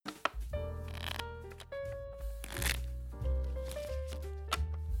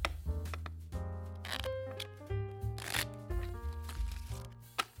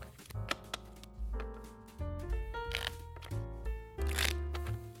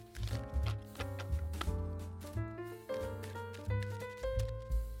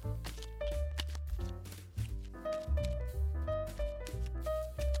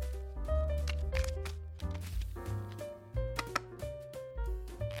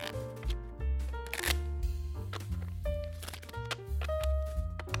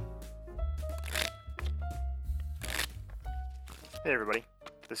Hey everybody,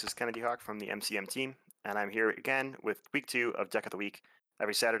 this is Kennedy Hawk from the MCM team, and I'm here again with week 2 of Deck of the Week.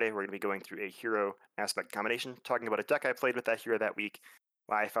 Every Saturday, we're going to be going through a hero aspect combination, talking about a deck I played with that hero that week,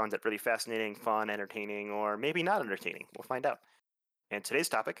 why I found it really fascinating, fun, entertaining, or maybe not entertaining. We'll find out. And today's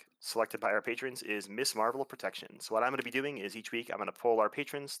topic, selected by our patrons, is Miss Marvel Protection. So what I'm going to be doing is each week I'm going to poll our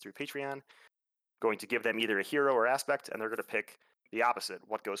patrons through Patreon, going to give them either a hero or aspect, and they're going to pick the opposite,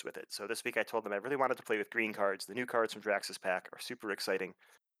 what goes with it. So this week I told them I really wanted to play with green cards. The new cards from Drax's pack are super exciting.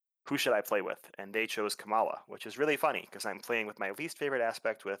 Who should I play with? And they chose Kamala, which is really funny because I'm playing with my least favorite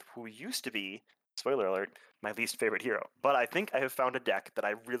aspect with who used to be, spoiler alert, my least favorite hero. But I think I have found a deck that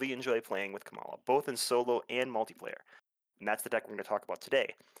I really enjoy playing with Kamala, both in solo and multiplayer. And that's the deck we're going to talk about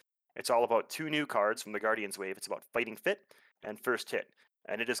today. It's all about two new cards from the Guardians wave. It's about Fighting Fit and First Hit,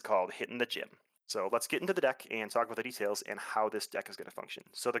 and it is called Hitting the Gym. So let's get into the deck and talk about the details and how this deck is going to function.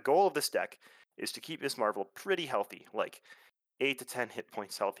 So the goal of this deck is to keep Miss Marvel pretty healthy, like 8 to 10 hit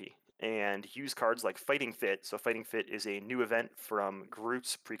points healthy, and use cards like Fighting Fit. So Fighting Fit is a new event from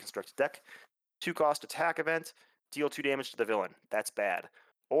Groot's pre-constructed deck. 2-cost attack event, deal 2 damage to the villain. That's bad.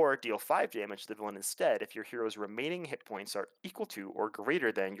 Or deal 5 damage to the villain instead if your hero's remaining hit points are equal to or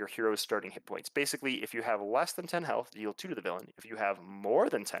greater than your hero's starting hit points. Basically, if you have less than 10 health, deal 2 to the villain. If you have more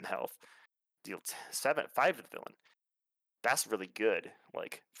than 10 health, deal 5 to the villain. That's really good.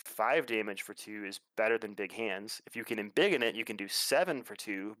 Like 5 damage for 2 is better than big hands. If you can embiggen it, you can do 7 for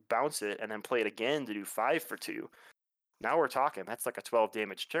 2, bounce it, and then play it again to do 5 for 2. Now we're talking. That's like a 12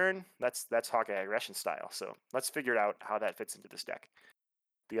 damage turn. That's Hawkeye aggression style. So let's figure out how that fits into this deck.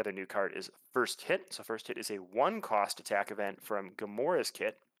 The other new card is First Hit. So First Hit is a 1-cost attack event from Gamora's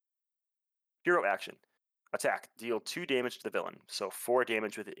kit. Hero action. Attack. Deal 2 damage to the villain. So 4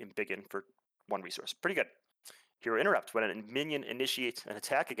 damage with embiggen for 1 resource. Pretty good. Hero Interrupt. When a minion initiates an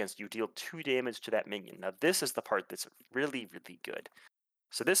attack against you, deal 2 damage to that minion. Now this is the part that's really, really good.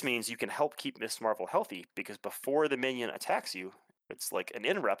 So this means you can help keep Miss Marvel healthy because before the minion attacks you, it's like an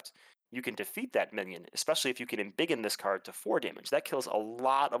interrupt, you can defeat that minion, especially if you can embiggen this card to 4 damage. That kills a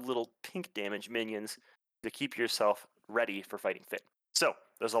lot of little pink damage minions to keep yourself ready for Fighting Fit. So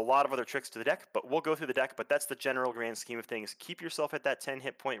there's a lot of other tricks to the deck, but we'll go through the deck, but that's the general grand scheme of things. Keep yourself at that 10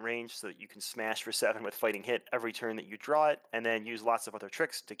 hit point range so that you can smash for 7 with Fighting Hit every turn that you draw it, and then use lots of other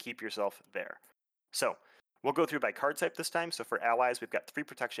tricks to keep yourself there. So we'll go through by card type this time. So for allies, we've got 3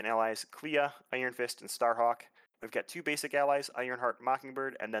 protection allies, Clea, Iron Fist, and Starhawk. We've got 2 basic allies, Ironheart,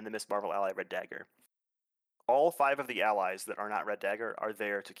 Mockingbird, and then the Miss Marvel ally, Red Dagger. All 5 of the allies that are not Red Dagger are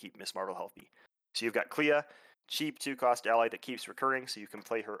there to keep Miss Marvel healthy. So you've got Clea, cheap 2-cost ally that keeps recurring, so you can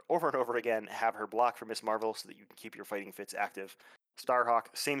play her over and over again, have her block for Miss Marvel so that you can keep your Fighting Fits active. Starhawk,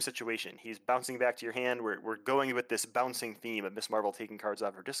 same situation. He's bouncing back to your hand. We're going with this bouncing theme of Miss Marvel taking cards out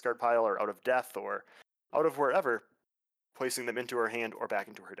of her discard pile or out of death or out of wherever, placing them into her hand or back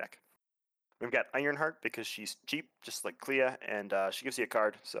into her deck. We've got Ironheart because she's cheap, just like Clea, and she gives you a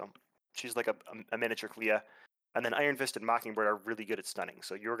card, so she's like a miniature Clea. And then Iron Fist and Mockingbird are really good at stunning,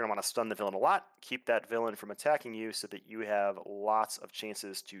 so you're going to want to stun the villain a lot, keep that villain from attacking you so that you have lots of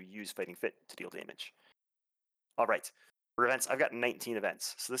chances to use Fighting Fit to deal damage. All right, for events, I've got 19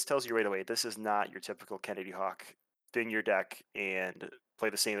 events, so this tells you right away this is not your typical Kennedy Hawk thin your deck and play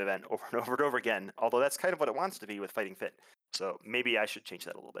the same event over and over and over again, although that's kind of what it wants to be with Fighting Fit. So maybe I should change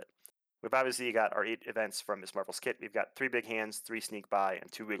that a little bit. We've obviously got our 8 events from Miss Marvel's kit. We've got 3 big hands, 3 sneak by,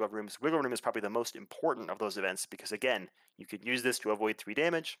 and 2 wiggle rooms. Wiggle room is probably the most important of those events because, again, you could use this to avoid 3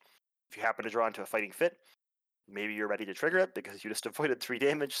 damage. If you happen to draw into a Fighting Fit, maybe you're ready to trigger it because you just avoided 3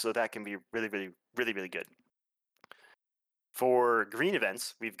 damage, so that can be really, really, really, really good. For green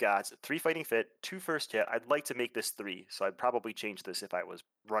events, we've got 3 Fighting Fit, 2 First Hit. I'd like to make this 3, so I'd probably change this if I was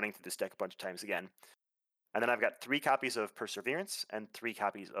running through this deck a bunch of times again. And then I've got 3 copies of Perseverance and 3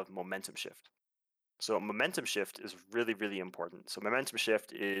 copies of Momentum Shift. So Momentum Shift is really, really important. So Momentum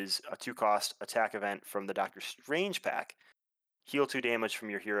Shift is a 2-cost attack event from the Doctor Strange pack. Heal 2 damage from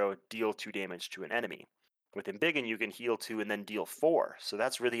your hero, deal 2 damage to an enemy. With Embiggen, you can heal 2 and then deal 4. So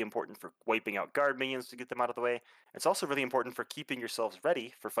that's really important for wiping out guard minions to get them out of the way. It's also really important for keeping yourselves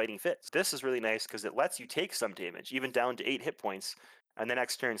ready for Fighting Fits. This is really nice because it lets you take some damage, even down to 8 hit points, and the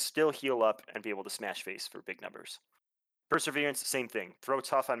next turn still heal up and be able to smash face for big numbers. Perseverance, same thing. Throw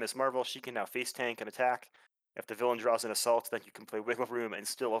tough on Miss Marvel. She can now face tank and attack. If the villain draws an assault, then you can play Wiggle Room and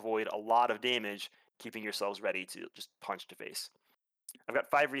still avoid a lot of damage, keeping yourselves ready to just punch to face. I've got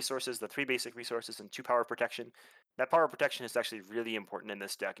 5 resources, the 3 basic resources, and 2 power protection. That power protection is actually really important in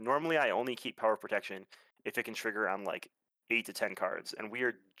this deck. Normally, I only keep power protection if it can trigger on like 8 to 10 cards, and we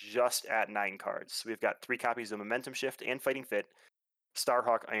are just at 9 cards. So we've got 3 copies of Momentum Shift and Fighting Fit,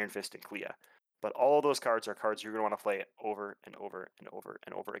 Starhawk, Iron Fist, and Clea. but all of those cards are cards you're going to want to play over and over and over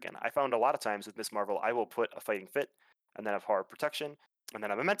and over again. I found a lot of times with Miss Marvel, I will put a Fighting Fit and then a Power Protection and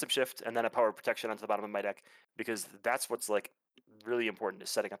then a Momentum Shift and then a Power Protection onto the bottom of my deck, because that's what's like really important, is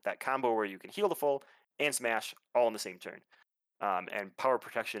setting up that combo where you can heal the full and smash all in the same turn. And Power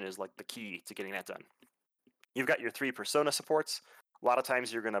Protection is like the key to getting that done. You've got your 3 Persona supports. A lot of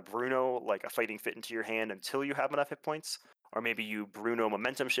times you're going to Bruno like a Fighting Fit into your hand until you have enough hit points, or maybe you Bruno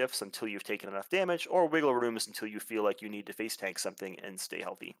Momentum Shifts until you've taken enough damage, or Wiggle Rooms until you feel like you need to face tank something and stay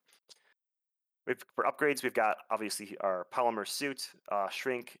healthy. For upgrades, we've got obviously our Polymer Suit,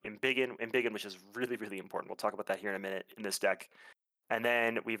 Shrink, Embiggen, which is really, really important. We'll talk about that here in a minute in this deck. And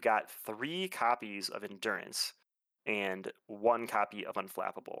then we've got 3 copies of Endurance and 1 copy of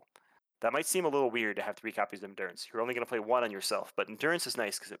Unflappable. That might seem a little weird to have 3 copies of Endurance. You're only going to play 1 on yourself, but Endurance is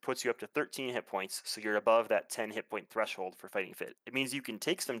nice because it puts you up to 13 hit points, so you're above that 10 hit point threshold for Fighting Fit. It means you can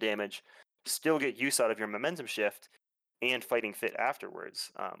take some damage, still get use out of your Momentum Shift, and Fighting Fit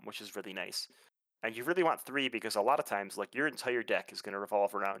afterwards, which is really nice. And you really want 3 because a lot of times, like, your entire deck is going to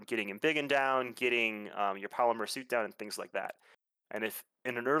revolve around getting Embiggen down, getting your Polymer Suit down, and things like that. And if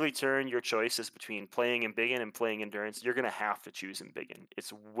in an early turn your choice is between playing Embiggen and playing Endurance, you're going to have to choose Embiggen.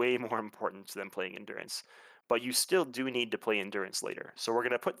 It's way more important than playing Endurance. But you still do need to play Endurance later. So we're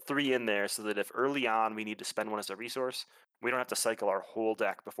going to put 3 in there so that if early on we need to spend one as a resource, we don't have to cycle our whole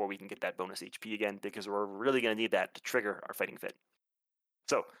deck before we can get that bonus HP again, because we're really going to need that to trigger our Fighting Fit.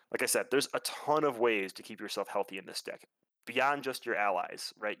 So, like I said, there's a ton of ways to keep yourself healthy in this deck, beyond just your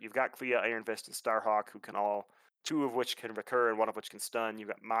allies, right? You've got Clea, Iron Fist, and Starhawk, who can all, 2 of which can recur and 1 of which can stun. You've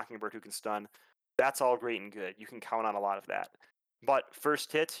got Mockingbird, who can stun. That's all great and good. You can count on a lot of that. But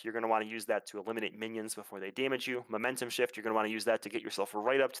first hit, you're going to want to use that to eliminate minions before they damage you. Momentum Shift, you're going to want to use that to get yourself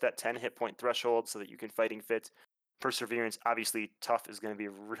right up to that 10 hit point threshold so that you can Fighting Fit. Perseverance, obviously, Tough is going to be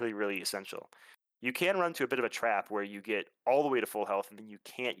really, really essential. You can run into a bit of a trap where you get all the way to full health and then you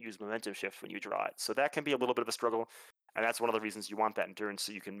can't use Momentum Shift when you draw it. So that can be a little bit of a struggle, and that's one of the reasons you want that Endurance,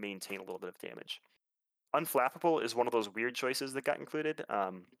 so you can maintain a little bit of damage. Unflappable is one of those weird choices that got included.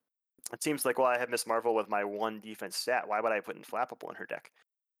 It seems like, well, I have Miss Marvel with my 1 defense stat. Why would I put Unflappable in her deck?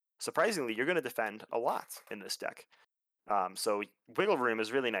 Surprisingly, you're going to defend a lot in this deck. So Wiggle Room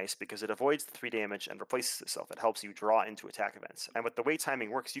is really nice because it avoids the 3 damage and replaces itself. It helps you draw into attack events. And with the way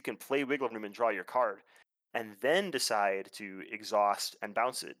timing works, you can play Wiggle Room and draw your card, and then decide to exhaust and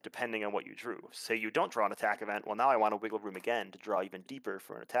bounce it depending on what you drew. Say you don't draw an attack event, well, now I want to Wiggle Room again to draw even deeper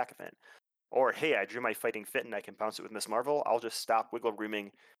for an attack event. Or, hey, I drew my Fighting Fit and I can bounce it with Miss Marvel, I'll just stop Wiggle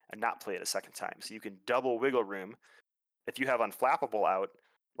Rooming and not play it a second time. So you can double Wiggle Room. If you have Unflappable out,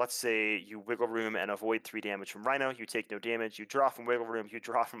 let's say you Wiggle Room and avoid 3 damage from Rhino, you take no damage, you draw from Wiggle Room, you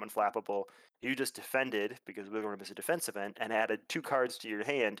draw from Unflappable, you just defended, because Wiggle Room is a defense event, and added 2 cards to your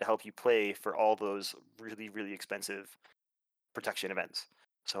hand to help you play for all those really, really expensive protection events.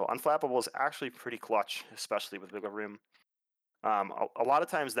 So Unflappable is actually pretty clutch, especially with Wiggle Room. A lot of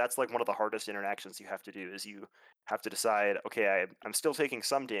times that's like one of the hardest interactions you have to do, is you have to decide, okay, I'm still taking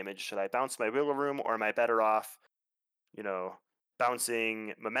some damage. Should I bounce my Wiggle Room, or am I better off,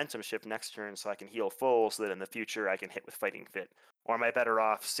 bouncing Momentum Shift next turn so I can heal full so that in the future I can hit with Fighting Fit? Or am I better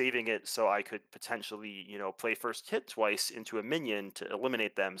off saving it so I could potentially, play first hit twice into a minion to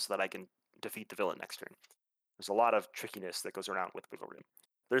eliminate them so that I can defeat the villain next turn? There's a lot of trickiness that goes around with Wiggle Room.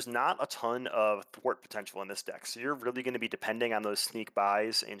 There's not a ton of thwart potential in this deck, so you're really going to be depending on those sneak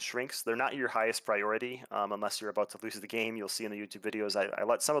buys and shrinks. They're not your highest priority unless you're about to lose the game. You'll see in the YouTube videos I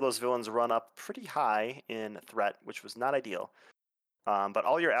let some of those villains run up pretty high in threat, which was not ideal. But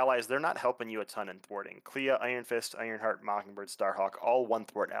all your allies, they're not helping you a ton in thwarting. Clea, Iron Fist, Ironheart, Mockingbird, Starhawk, all 1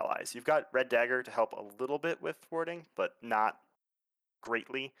 thwart allies. You've got Red Dagger to help a little bit with thwarting, but not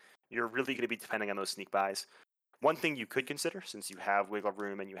greatly. You're really going to be depending on those sneak buys. One thing you could consider, since you have Wiggle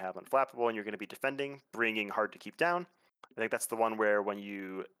Room and you have Unflappable and you're going to be defending, bringing Hard to Keep Down. I think that's the one where when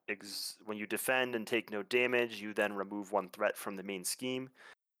you defend and take no damage, you then remove 1 threat from the main scheme.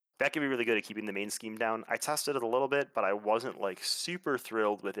 That can be really good at keeping the main scheme down. I tested it a little bit, but I wasn't like super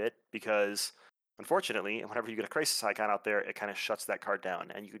thrilled with it because, unfortunately, whenever you get a Crisis Icon out there, it kind of shuts that card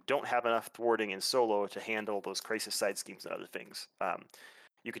down, and you don't have enough thwarting in solo to handle those Crisis side schemes and other things.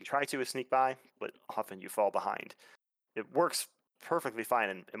 You can try to with Sneak By, but often you fall behind. It works perfectly fine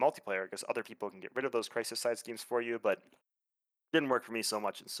in multiplayer because other people can get rid of those Crisis side schemes for you, but didn't work for me so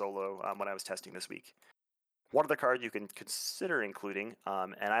much in solo when I was testing this week. One other card you can consider including,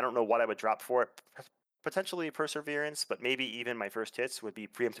 and I don't know what I would drop for it, potentially Perseverance, but maybe even my first hits would be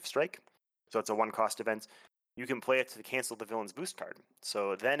Preemptive Strike. So it's a 1 cost event. you can play it to cancel the villain's boost card.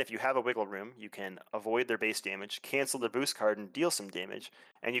 So then if you have a wiggle room, you can avoid their base damage, cancel their boost card, and deal some damage,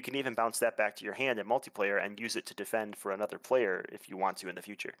 and you can even bounce that back to your hand in multiplayer and use it to defend for another player if you want to in the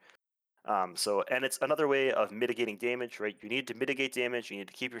future. And it's another way of mitigating damage, right? You need to mitigate damage, you need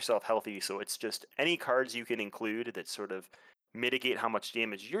to keep yourself healthy, so it's just any cards you can include that sort of mitigate how much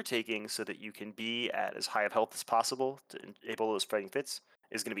damage you're taking so that you can be at as high of health as possible to enable those fighting fits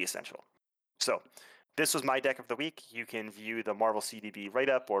is going to be essential. So, this was my deck of the week. You can view the Marvel CDB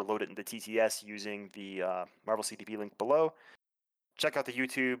write-up or load it into TTS using the Marvel CDB link below. Check out the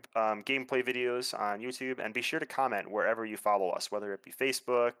YouTube gameplay videos on YouTube, and be sure to comment wherever you follow us, whether it be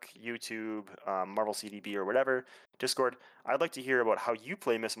Facebook, YouTube, Marvel CDB, or whatever, Discord. I'd like to hear about how you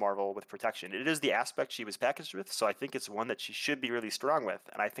play Miss Marvel with protection. It is the aspect she was packaged with, so I think it's one that she should be really strong with,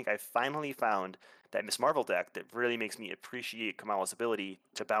 and I think I finally found that Miss Marvel deck that really makes me appreciate Kamala's ability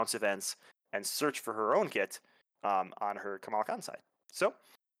to bounce events and search for her own kit on her Kamala Khan side. So,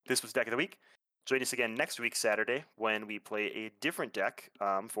 this was Deck of the Week. Join us again next week, Saturday, when we play a different deck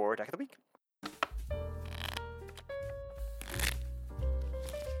for Deck of the Week.